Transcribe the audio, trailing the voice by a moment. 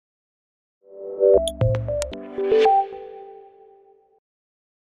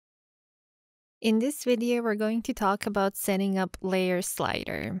In this video, we're going to talk about setting up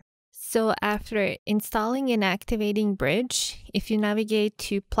LayerSlider. So after installing and activating Bridge, if you navigate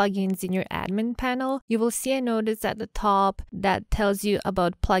to plugins in your admin panel, you will see a notice at the top that tells you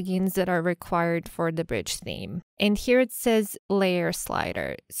about plugins that are required for the Bridge theme. And here it says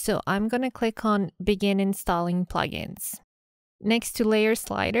LayerSlider. So I'm going to click on Begin Installing Plugins. Next to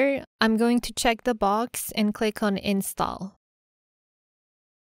LayerSlider, I'm going to check the box and click on Install.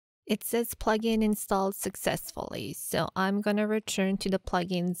 It says plugin installed successfully, so I'm going to return to the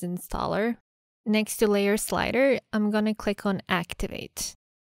plugins installer. Next to LayerSlider, I'm going to click on Activate.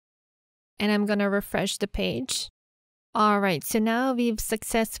 And I'm going to refresh the page. Alright, so now we've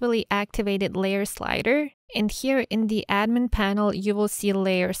successfully activated LayerSlider. And here in the admin panel, you will see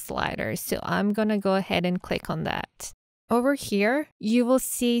LayerSlider. So I'm going to go ahead and click on that. Over here, you will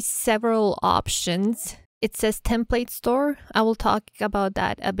see several options. It says Template Store. I will talk about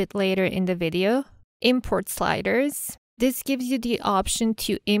that a bit later in the video. Import sliders. This gives you the option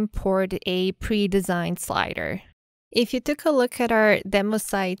to import a pre-designed slider. If you took a look at our demo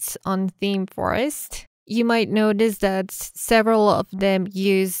sites on ThemeForest, you might notice that several of them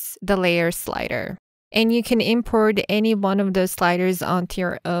use the LayerSlider. And you can import any one of those sliders onto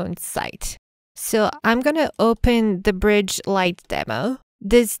your own site. So I'm going to open the Bridge Lite demo.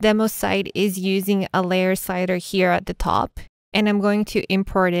 This demo site is using a LayerSlider here at the top, and I'm going to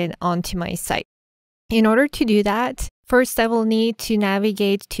import it onto my site. In order to do that, first I will need to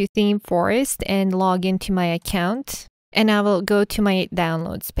navigate to ThemeForest and log into my account, and I will go to my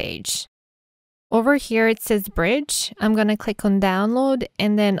downloads page. Over here it says Bridge. I'm going to click on Download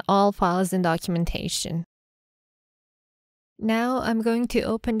and then All Files and Documentation. Now I'm going to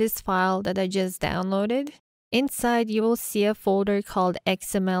open this file that I just downloaded. Inside, you will see a folder called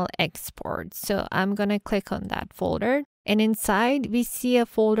XML Export. So I'm going to click on that folder. And inside, we see a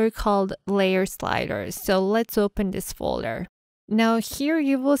folder called LayerSlider. So let's open this folder. Now here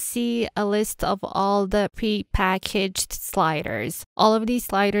you will see a list of all the pre-packaged sliders. All of these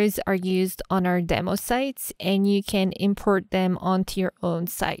sliders are used on our demo sites, and you can import them onto your own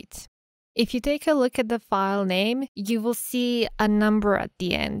site. If you take a look at the file name, you will see a number at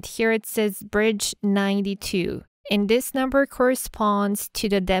the end. Here it says Bridge 92, and this number corresponds to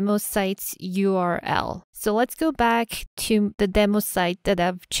the demo site's URL. So let's go back to the demo site that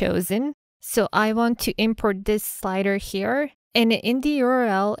I've chosen. So I want to import this slider here, and in the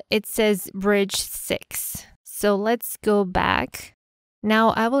URL, it says Bridge 6. So let's go back. Now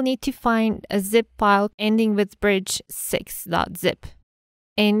I will need to find a zip file ending with bridge6.zip.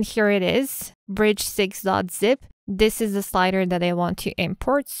 And here it is, bridge6.zip. This is the slider that I want to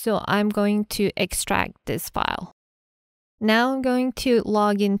import, so I'm going to extract this file. Now I'm going to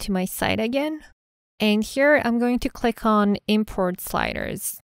log into my site again, and here I'm going to click on Import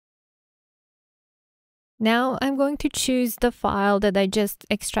Sliders. Now I'm going to choose the file that I just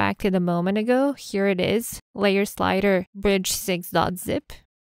extracted a moment ago. Here it is, LayerSlider bridge6.zip,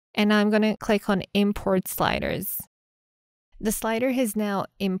 and I'm going to click on Import Sliders. The slider is now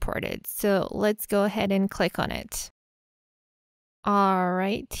imported, so let's go ahead and click on it. All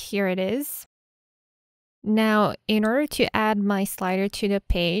right, here it is. Now, in order to add my slider to the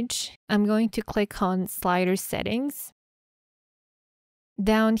page, I'm going to click on Slider Settings.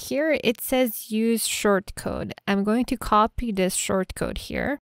 Down here, it says Use Shortcode. I'm going to copy this shortcode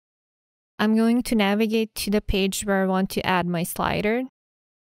here. I'm going to navigate to the page where I want to add my slider.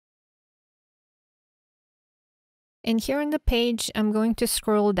 And here on the page, I'm going to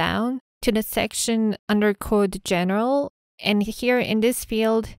scroll down to the section under Code General. And here in this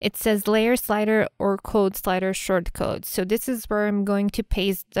field, it says LayerSlider or Code Slider Shortcode. So this is where I'm going to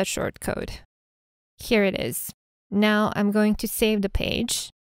paste the shortcode. Here it is. Now I'm going to save the page.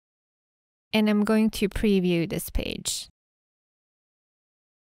 And I'm going to preview this page.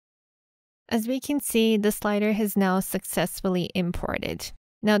 As we can see, the slider has now successfully imported.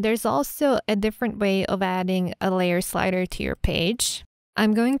 Now there's also a different way of adding a LayerSlider to your page.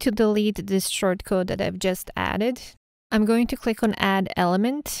 I'm going to delete this shortcode that I've just added. I'm going to click on Add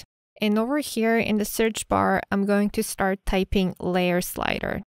Element. And over here in the search bar, I'm going to start typing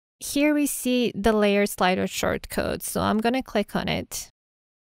LayerSlider. Here we see the LayerSlider shortcode, so I'm going to click on it.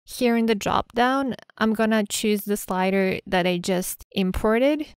 Here in the drop-down, I'm going to choose the slider that I just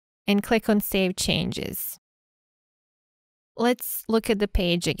imported and click on Save Changes. Let's look at the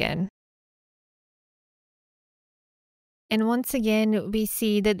page again. And once again, we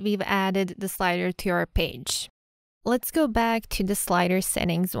see that we've added the slider to our page. Let's go back to the slider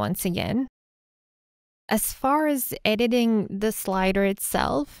settings once again. As far as editing the slider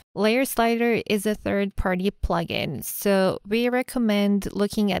itself, LayerSlider is a third-party plugin, so we recommend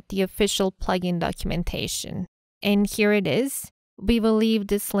looking at the official plugin documentation. And here it is. We will leave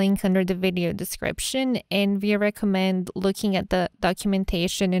this link under the video description, and we recommend looking at the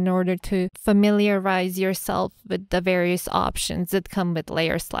documentation in order to familiarize yourself with the various options that come with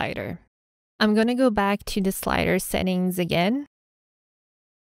LayerSlider. I'm going to go back to the slider settings again.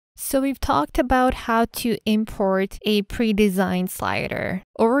 So we've talked about how to import a pre-designed slider.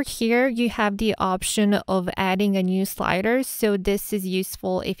 Over here, you have the option of adding a new slider. So this is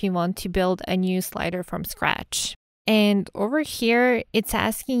useful if you want to build a new slider from scratch. And over here, it's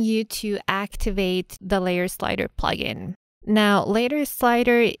asking you to activate the LayerSlider plugin. Now,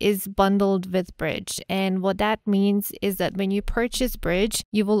 LayerSlider is bundled with Bridge, and what that means is that when you purchase Bridge,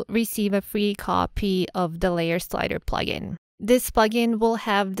 you will receive a free copy of the LayerSlider plugin. This plugin will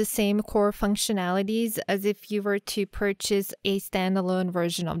have the same core functionalities as if you were to purchase a standalone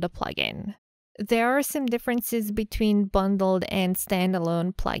version of the plugin. There are some differences between bundled and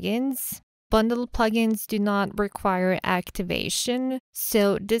standalone plugins. Bundled plugins do not require activation,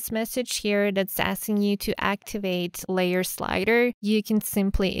 so this message here that's asking you to activate LayerSlider, you can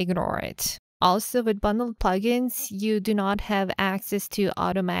simply ignore it. Also, with bundled plugins, you do not have access to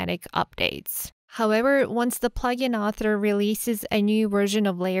automatic updates. However, once the plugin author releases a new version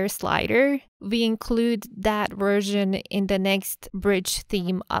of LayerSlider, we include that version in the next Bridge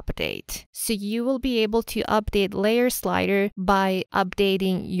theme update. So you will be able to update LayerSlider by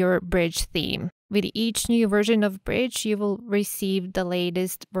updating your Bridge theme. With each new version of Bridge, you will receive the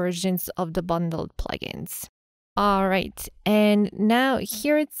latest versions of the bundled plugins. All right, and now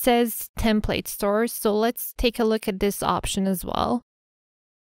here it says template store, so let's take a look at this option as well.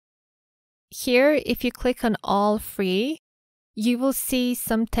 Here, if you click on all free, you will see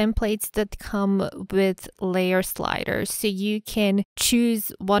some templates that come with LayerSlider. So you can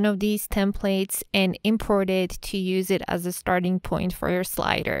choose one of these templates and import it to use it as a starting point for your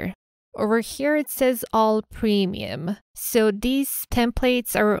slider. Over here, it says all premium. So these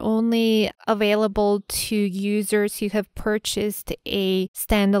templates are only available to users who have purchased a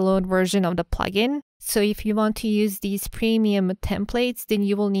standalone version of the plugin. So if you want to use these premium templates, then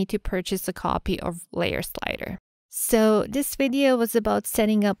you will need to purchase a copy of LayerSlider. So this video was about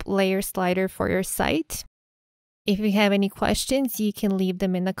setting up LayerSlider for your site. If you have any questions, you can leave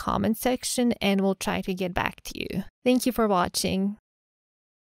them in the comment section and we'll try to get back to you. Thank you for watching.